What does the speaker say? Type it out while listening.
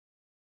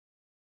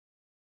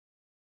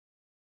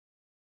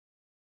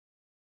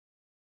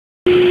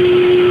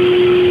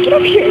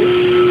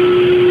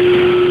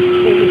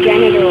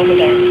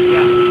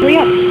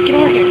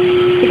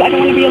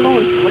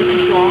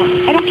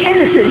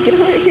scared. Get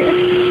over here.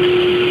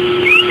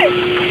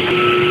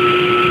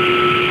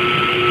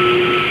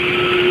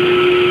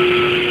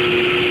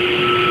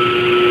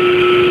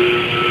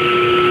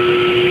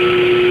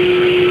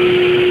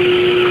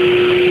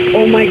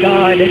 Oh my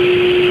god. Don't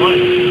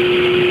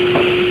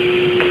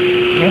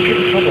get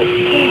in trouble.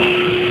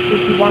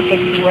 He walked like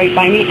right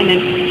by me and then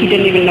he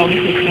didn't even notice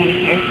me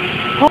standing here.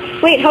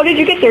 Wait, how did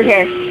you get through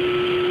here?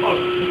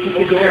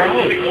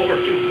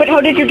 But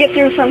how did you get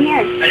through from here?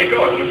 I didn't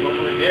go. I went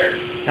over there.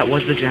 That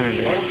was the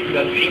janitor.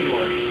 That's the main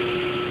door.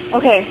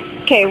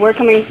 Okay, we're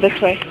coming this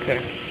way. Okay.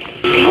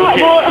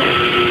 Well,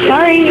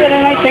 sorry, but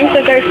I think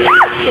that there's...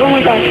 Oh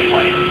my gosh.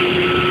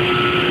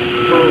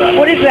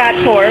 What is that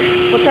for?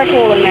 What's that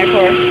hole in there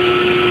for? I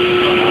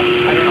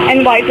don't know.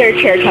 And why is there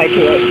a chair tied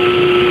to it?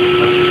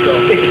 Let's just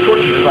go. Take the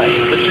torture device.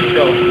 Let's just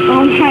go.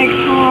 Oh my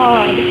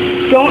god.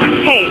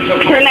 Don't... Hey,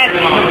 turn that...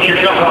 Turn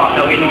it off.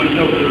 That way no one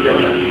knows who's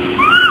doing that.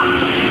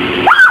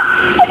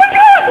 Oh my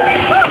god!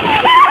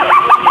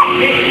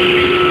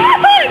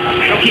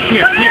 Okay, come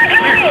here.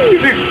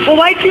 Well,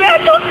 why'd you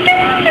act so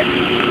scared?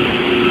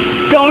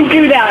 Don't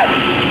do that.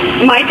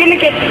 Am I gonna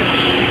get...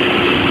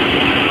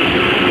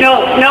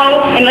 No,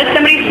 unless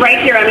somebody's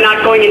right here, I'm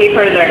not going any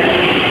further.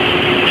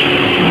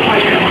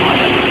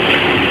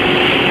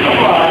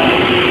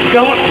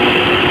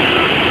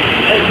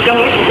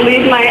 Don't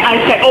leave my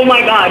eyesight. Oh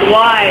my god,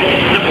 why?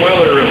 The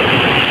boiler room.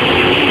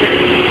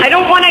 I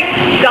don't want to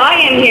die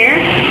in here.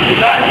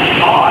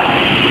 That's odd.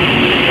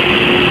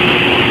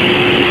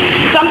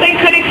 Something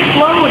could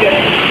explode.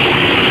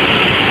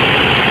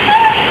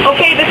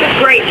 Okay, this is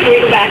great. Can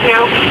we go back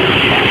now?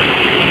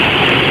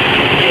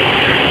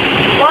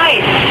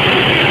 Why?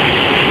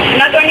 I'm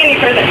not going any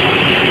further.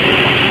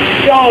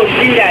 Don't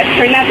do that.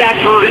 Turn that back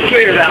on. This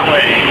way or that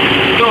way?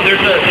 No,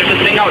 there's a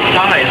thing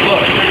outside.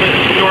 Look, there's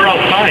a door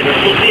outside. Let's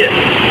go see it.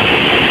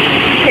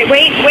 Okay,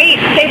 wait.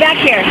 Stay back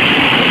here.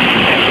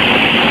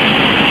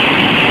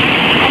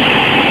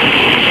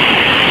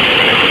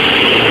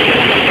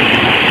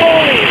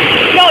 Holy...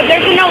 No,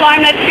 there's an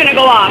alarm that's going to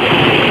go off.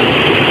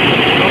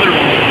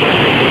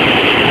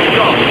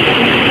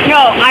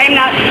 No, I am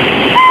not...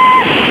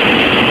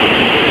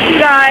 You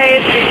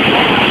guys...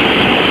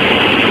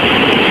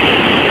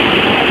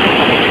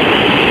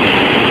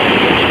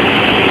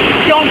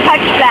 Don't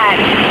touch that.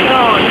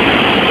 Don't.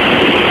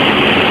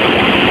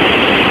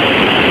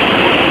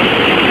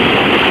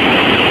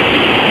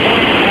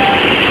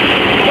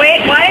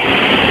 Wait, what?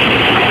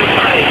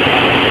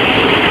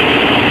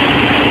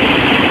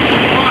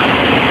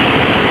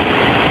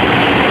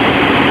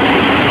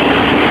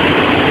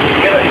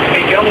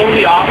 Get them over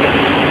the office.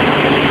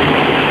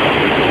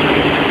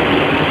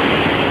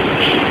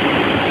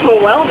 Oh,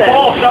 well then.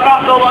 Oh, shut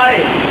off the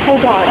light. Oh,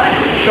 God.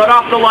 Shut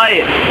off the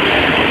light.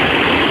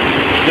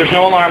 There's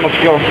no alarm. Let's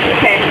go.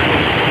 Okay.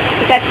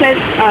 But that says...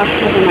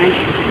 never mind.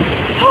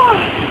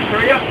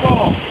 Hurry up,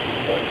 Paul.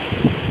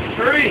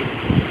 Hurry.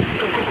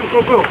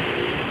 Go.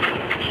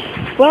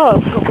 Whoa.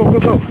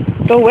 Go.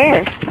 Go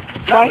where?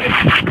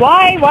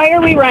 Why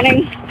are we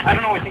running? I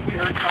don't know. I think we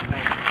heard something.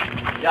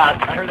 Yeah,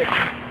 I heard it. I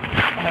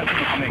heard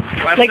something coming.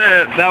 Like-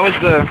 That was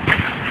the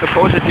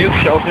supposed nuke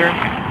shelter.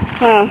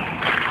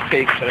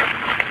 Okay, shut up.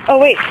 Oh,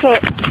 wait, so...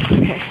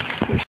 Okay.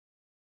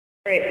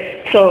 Great.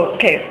 So,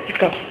 okay, let's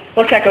go.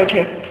 What's that go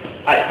to?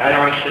 I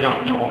honestly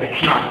don't know.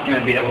 It's not going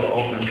to be able to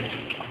open.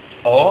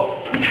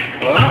 Oh.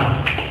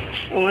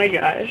 Oh my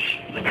gosh.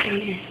 What's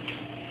down here?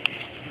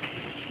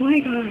 Oh my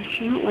gosh,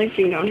 I don't like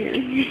being down here.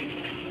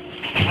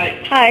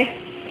 Hi.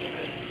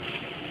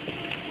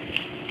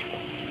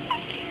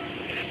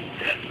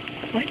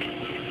 What?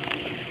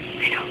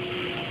 I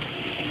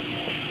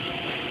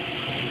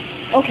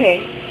know. Okay.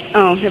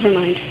 Oh, never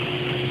mind.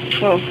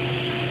 Whoa.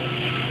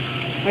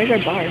 Where's our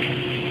bar?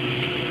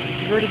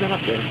 You've already been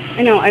up there.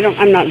 I know,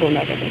 I'm not going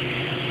back up there.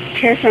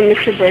 Chair from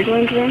Mr.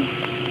 Berglund's room?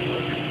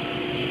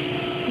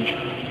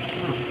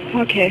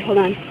 Okay, hold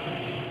on.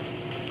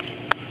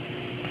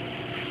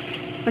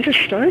 What's the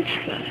storage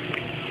stuff?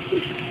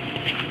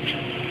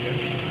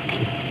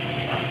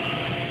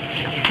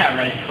 Yeah,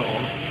 right,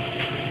 cold.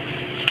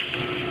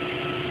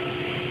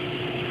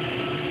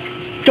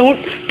 Don't!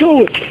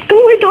 Oh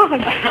my god!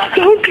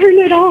 Don't turn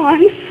it on!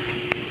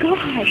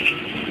 Gosh!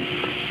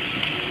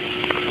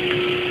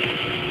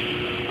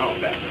 Oh,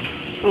 bad.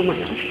 Oh my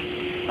gosh.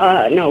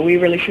 No, we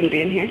really shouldn't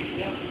be in here.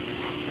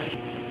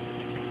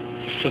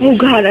 So Oh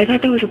god, I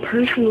thought there was a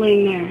person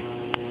laying there.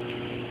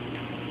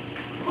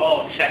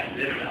 Oh, check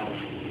this out.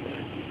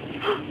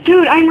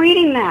 Dude, I'm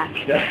reading that.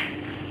 Yeah.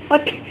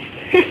 What?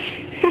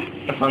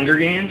 The Hunger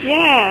Games?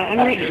 Yeah, I'm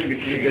That's a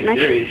reading. good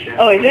series. Yeah.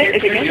 Oh, is it?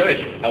 Is it good?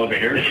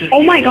 Elevator.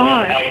 Oh my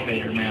gosh.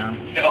 Elevator, man.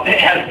 It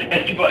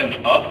has two buttons,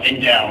 up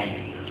and down.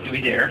 Do we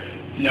dare?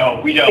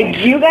 No, we don't.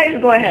 You guys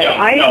go ahead. No,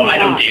 I I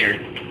don't not. dare.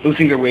 Those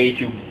things are way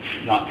too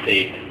not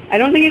safe. I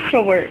don't think it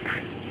still works.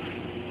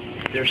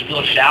 There's still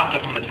a shaft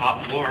up on the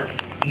top floor.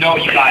 No,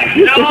 you guys.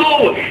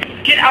 No!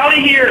 Get out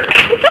of here!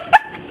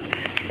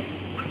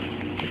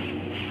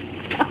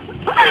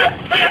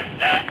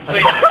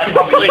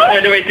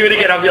 wait, do it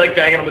again. I'll be like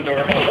banging on the door.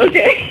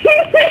 Okay.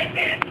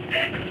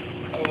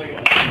 Oh my God.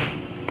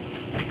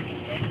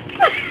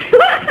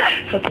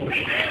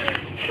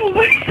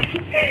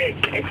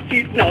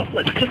 Excuse no,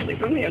 let's just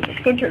leave him here. Let's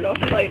go turn off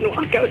the light and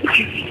walk out.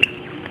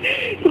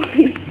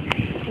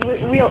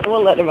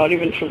 We'll let him out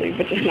eventually,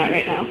 but just not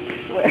right now.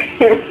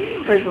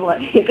 Where's the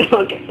light?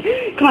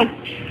 Okay, come on.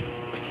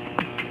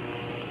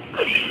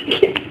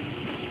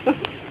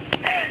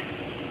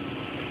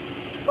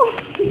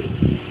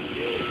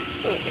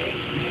 Okay.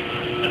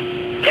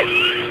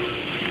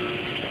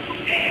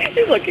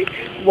 He's looking.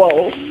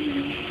 Whoa.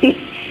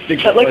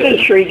 That looks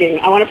intriguing.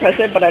 I want to press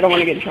it, but I don't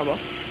want to get in trouble.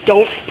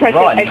 Don't press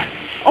it.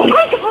 Oh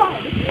my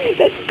god!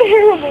 That's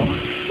terrible.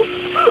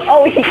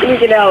 Oh, he can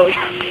get out.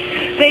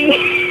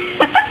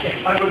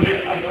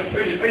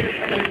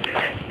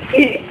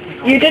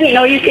 You didn't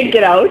know you could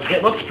get out?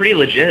 It looks pretty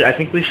legit. I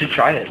think we should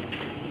try it.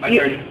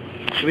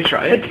 Should we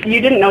try it? But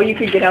you didn't know you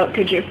could get out,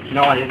 did you?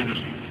 No, I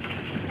didn't.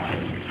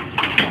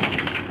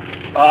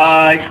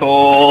 Bye,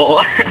 Cole.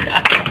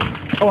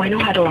 Oh, I know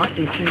how to lock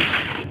these things.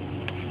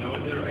 No,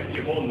 they're right.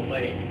 You're holding the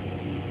plate.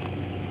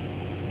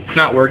 It's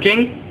not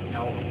working?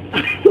 No.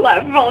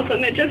 Laugh, all of a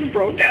sudden it just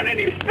broke down and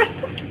he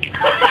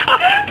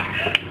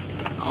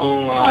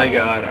Oh my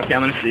god. Okay,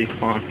 I'm gonna see.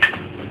 Come on.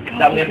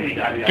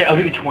 Okay, I'll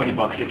give you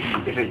 $20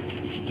 if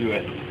you do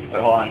it.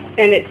 Wait, hold on.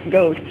 And it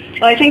goes.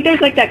 Well, I think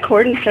there's like that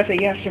cord and stuff that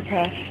you have to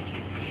press.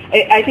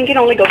 I think it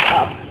only goes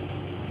up.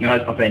 No,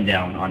 it's up and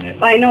down on it.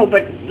 I know,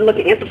 but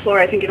looking at the floor,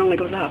 I think it only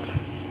goes up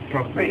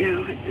Probably. right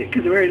now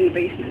because we're in the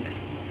basement.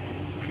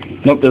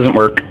 Nope, doesn't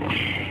work.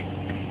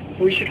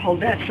 We should hold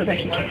that so that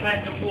he What if can. I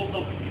have to pull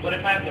the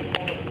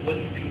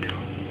wooden thing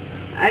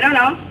down? I don't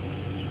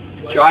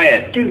know. Try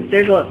it. Dude,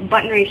 there's a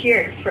button right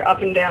here for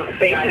up and down,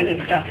 basement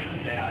and stuff.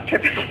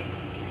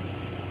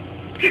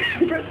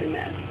 Pressing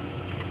that.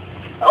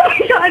 Oh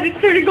my god, it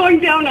started going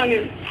down on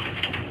him.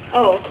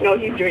 Oh, no,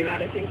 he's doing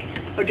that, I think.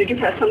 Oh, did you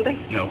press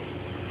something? No.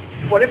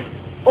 What if...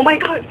 Oh my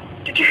god,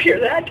 did you hear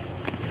that?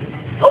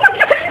 Oh my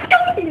god, he's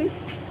going!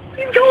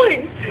 He's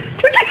going!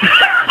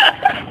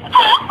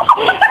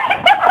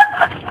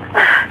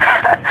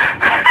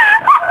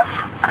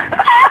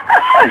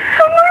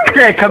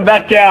 Okay, come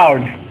back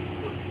down.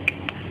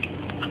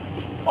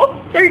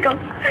 Oh, there you go.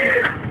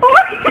 Oh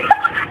my god!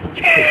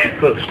 It's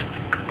close.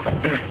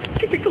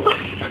 Keep it close.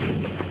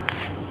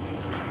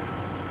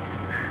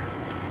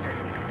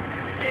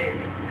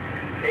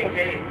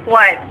 Hey,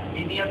 What?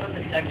 meet me up on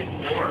the second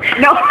floor.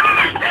 No.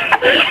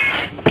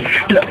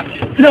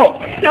 No.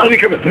 Let me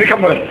come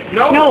with.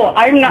 No,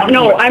 I'm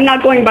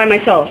not going by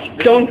myself.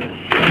 Don't.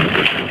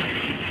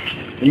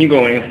 And you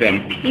go in with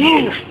them.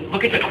 No.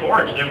 Look at the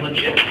cords, they're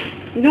legit.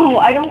 No,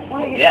 I don't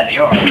want to get... Yeah, they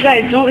are. You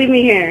guys, don't leave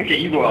me here. Okay,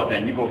 you go out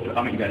then.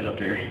 I'll meet you guys up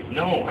there.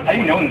 No, How do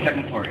you know when the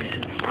second floor is?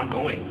 I'm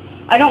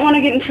going. I don't want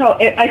to get in trouble.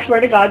 I swear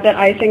to God that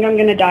I think I'm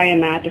going to die in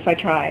math if I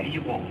try.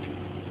 You won't.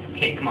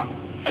 Okay, come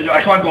on. I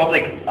just want to go up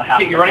like a half.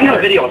 Okay, you're running out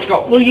of video, let's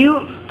go. Will you...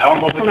 I don't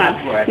know if Hold on.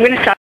 I'm going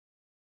to stop.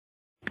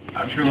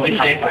 I'm sure we'll Be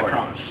stay safe, I for it.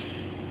 promise.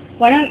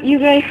 Why don't you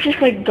guys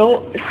just like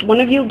go... One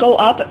of you go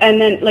up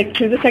and then like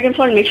to the second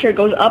floor and make sure it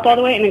goes up all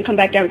the way and then come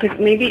back down.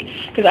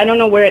 Because I don't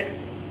know where it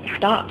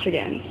stops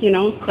again, you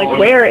know? Like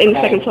where in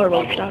the second floor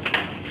will it stop?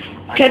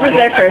 Ted was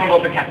there I want to first. go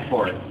up and half the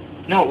floor.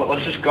 No,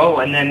 let's just go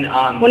and then,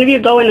 One of you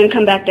go and then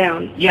come back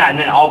down. yeah, and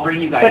then I'll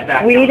bring you guys But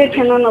back. we down need to the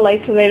turn on the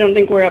light so they don't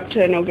think we're up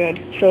to no good.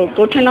 So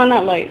go turn on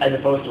that light. As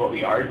opposed to what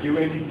we are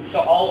doing. So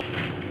all...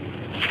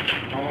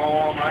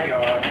 Oh my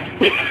god. I'm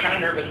kind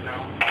of nervous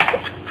now.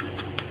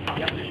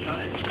 You have to shut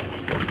it.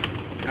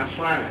 Now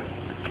slam it.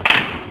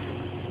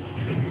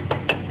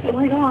 Oh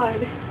my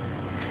god.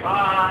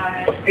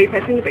 Bye. Are you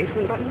pressing the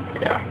basement button?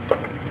 Yeah.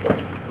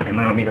 And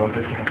then let me go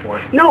to the second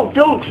floor. No,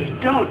 don't.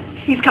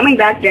 He's coming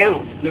back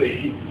down. No,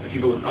 if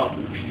you go up,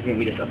 he's going to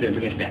meet us up there and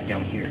bring us back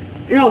down here.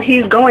 No,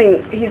 he's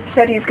going. He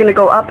said he's going to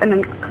go up and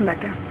then come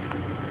back down.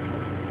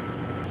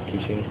 Can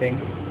you see anything?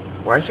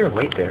 Why is there a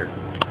light there?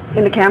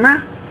 In the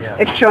camera? Yeah.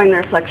 It's showing the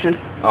reflection.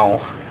 Oh.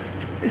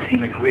 Is he...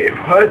 Like, wait,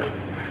 what?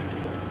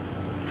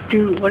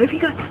 Dude, what if he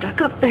got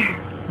stuck up there?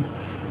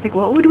 Like,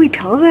 what would we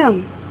tell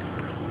them?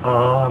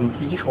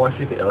 He just wants to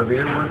see if the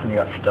elevator works and he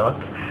got stuck.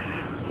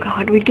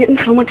 God, we'd get in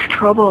so much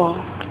trouble.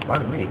 Why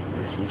would we?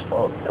 It's his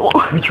fault. Oh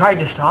We tried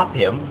to stop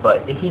him,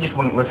 but he just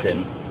wouldn't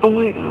listen.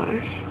 my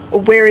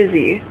gosh. Where is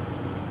he?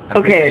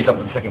 I'm pretty sure Okay. he's up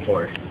on the second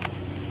floor.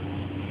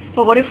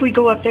 But what if we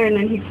go up there and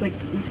then he's like...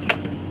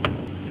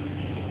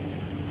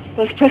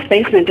 Let's press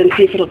basement and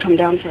see if it'll come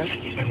down for us.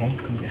 It won't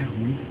come down.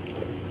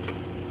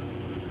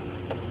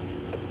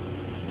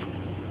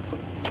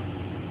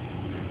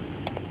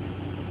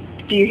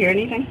 Do you hear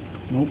anything?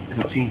 Nope,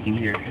 I don't see anything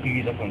here. I think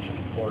he's up on the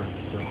second floor.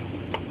 So.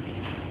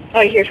 Oh,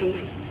 I hear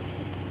something.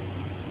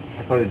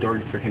 I thought the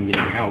door for him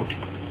getting out.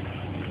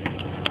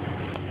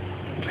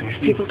 There's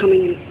people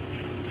coming in.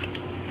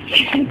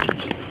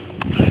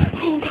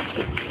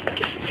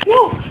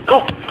 Whoa!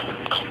 Go!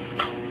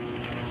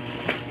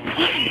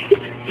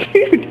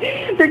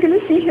 Dude, they're gonna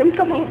see him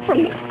come out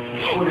from the...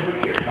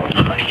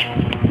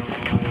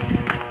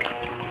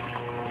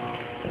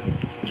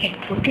 Okay,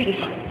 we're good.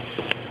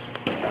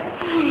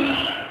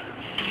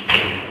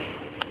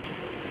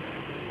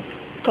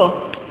 Cole,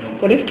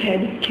 what if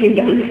Ted came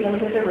down the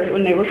elevator right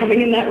when they were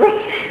coming in that room?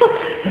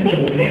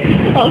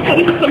 All of a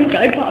sudden some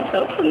guy pops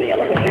out from the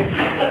elevator.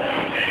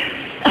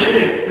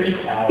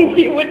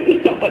 He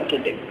wouldn't know what to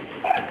do.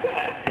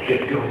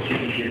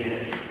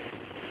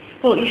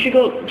 Well, you should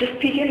go, just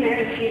peek in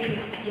there and see if he's...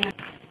 Yeah.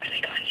 Are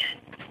they gone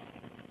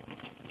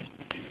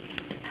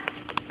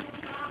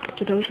yet?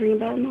 Do those ring a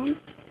bell, Mom?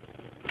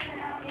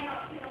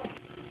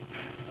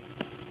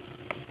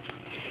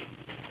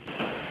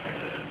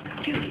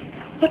 Dude,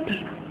 what the?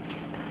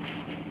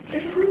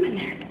 There's a room in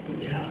there.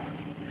 Yeah.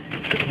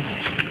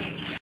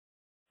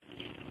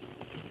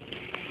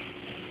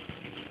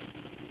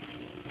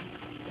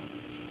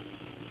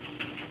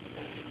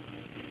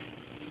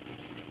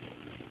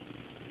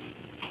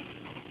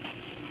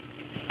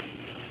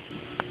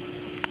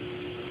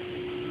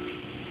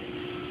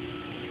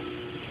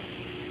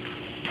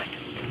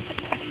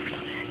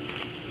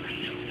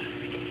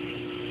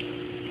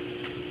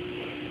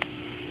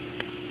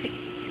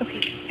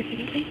 Okay, if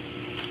anything,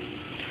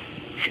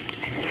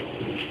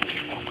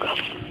 go.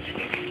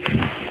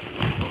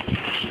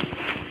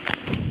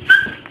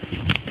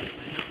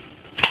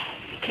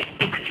 Okay,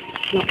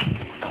 no,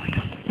 going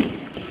up.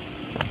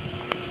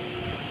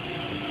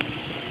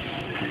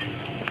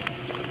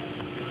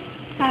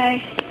 Hi.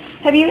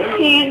 Have you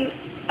seen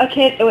a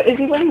kid, is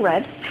he wearing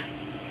red?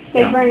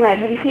 Yeah, he's wearing red.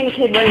 Have you seen a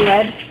kid wearing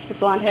red with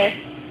blonde hair?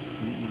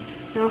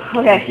 No?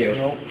 Okay. Thank you.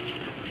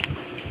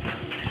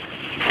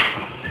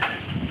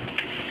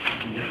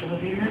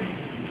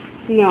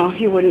 No,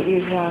 he wouldn't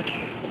use that.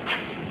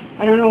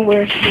 I don't know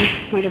where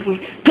he might have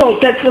went. Oh,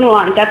 that's an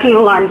alarm. That's an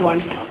alarmed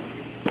one.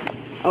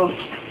 Oh.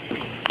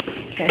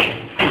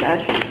 Okay.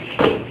 Bad.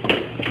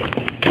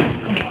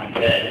 Come on,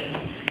 Ted.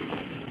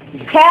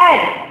 Ted!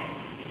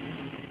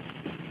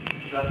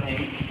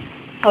 Nothing.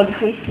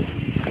 Hudson.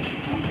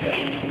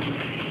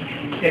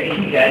 Okay,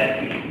 Ted.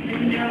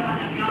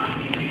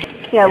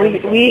 Yeah,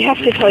 we have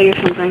to tell you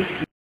something.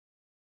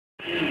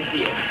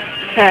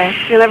 Okay,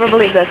 you'll never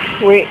believe this.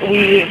 We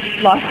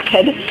lost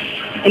Ted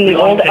in the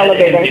old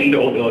elevator. In the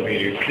old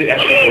elevator. Did it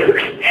actually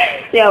work?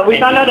 Yeah, we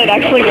found out it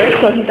actually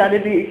worked, so he thought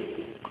it'd be...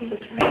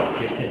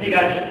 Hey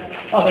guys.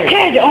 Oh, there you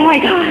Ted, oh my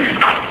god!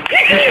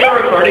 You're still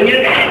recording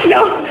it?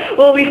 No,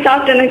 well we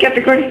stopped and then kept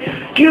recording.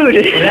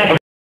 Dude!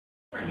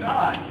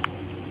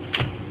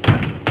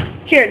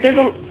 Here, there's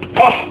a...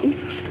 Oh!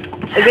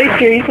 Are they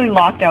seriously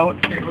locked out?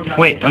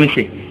 Wait, let me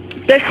see.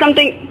 There's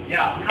something...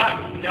 Yeah,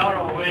 not down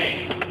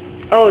away.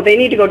 Oh, they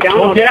need to go down.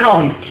 Go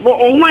down! Well,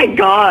 oh my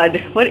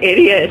god, what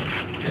idiots.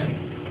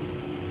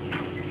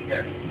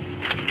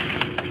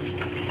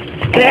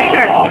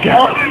 There. Oh,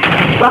 God.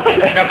 Oh.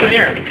 Now, come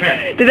here. Come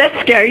here. Did that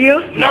scare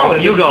you? No,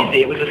 you go.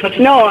 It was such a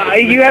No,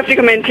 you have to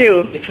come in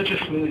too. It's such a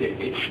smooth...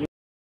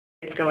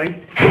 It's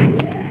going.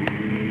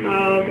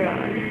 Oh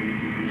god.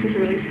 This is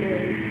really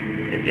scary.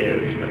 It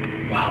is, but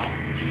wow.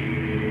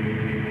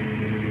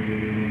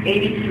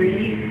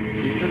 83.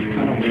 This is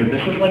kind of weird.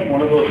 This is like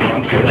one of those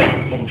ones where like,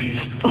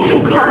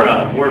 Oh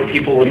god. where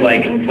people would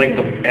like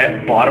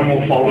the bottom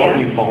will fall out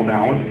and you fall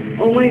down.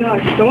 Oh my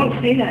gosh, don't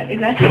say that. Is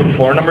that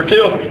Floor number 2.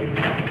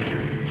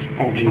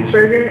 Oh jeez.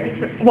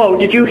 burger? Whoa,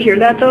 did you hear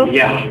that though?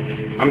 Yeah,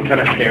 I'm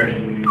kind of scared.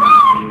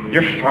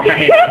 You're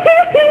fine.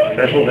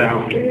 Settle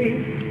down.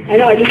 I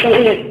know, I just don't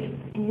want to...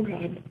 Oh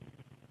god.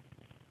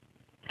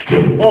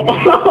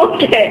 Oh,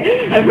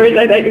 okay. At first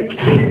I thought you...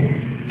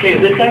 Okay,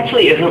 this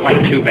actually isn't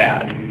like too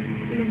bad.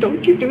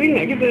 Don't keep doing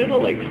that because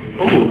it'll like...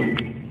 Oh.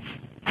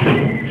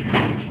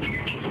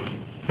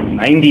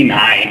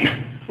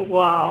 99.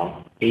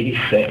 Wow.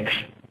 86.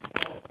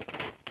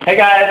 Hey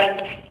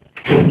guys.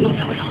 No,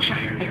 that was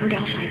Alshire. I heard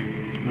Alshire.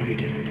 No, you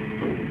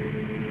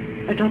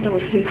didn't. I thought that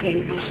was him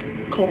saying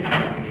Cole.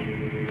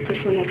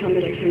 First one that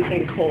sounded like him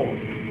saying Cole.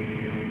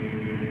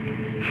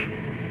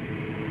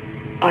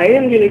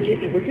 We're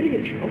gonna get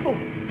in trouble.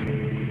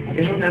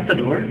 Isn't that the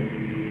door?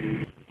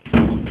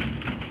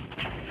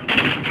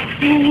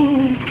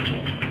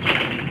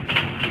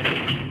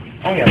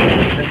 Oh yeah,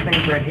 this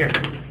thing's right here.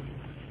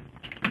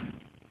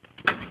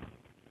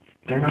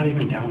 They're not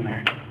even down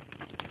there.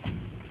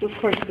 Of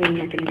course they're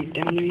not going to be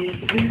down there yet.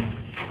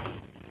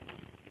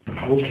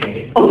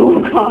 Okay. Oh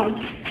god.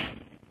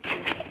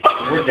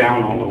 We're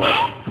down all the way.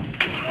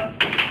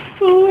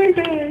 Oh my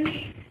gosh.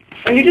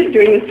 Are you just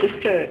doing this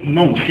just to...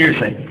 No,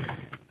 seriously.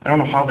 I don't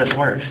know how this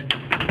works.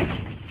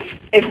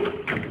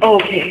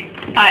 Okay.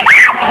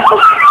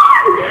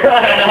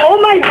 Oh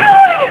my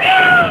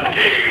god!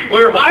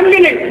 I'm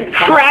gonna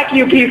crack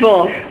you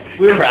people.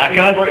 We're crack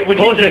us?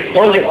 Close it.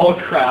 Close it. Oh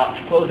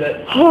crap. Close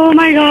it. Oh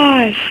my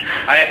gosh.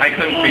 I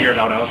couldn't figure it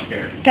out. I was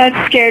scared. That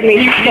scared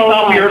me so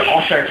much. We were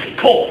all scared.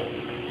 Cole.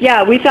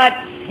 Yeah, we thought,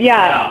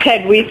 yeah,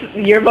 Ted,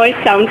 your voice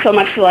sounds so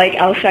much like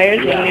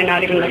Alshire's when you're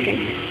not even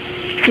looking.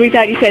 So we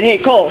thought you said, hey,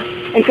 Cole.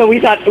 And so we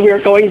thought we were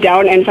going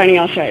down and finding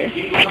Alshire.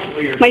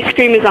 My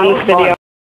scream is on this video.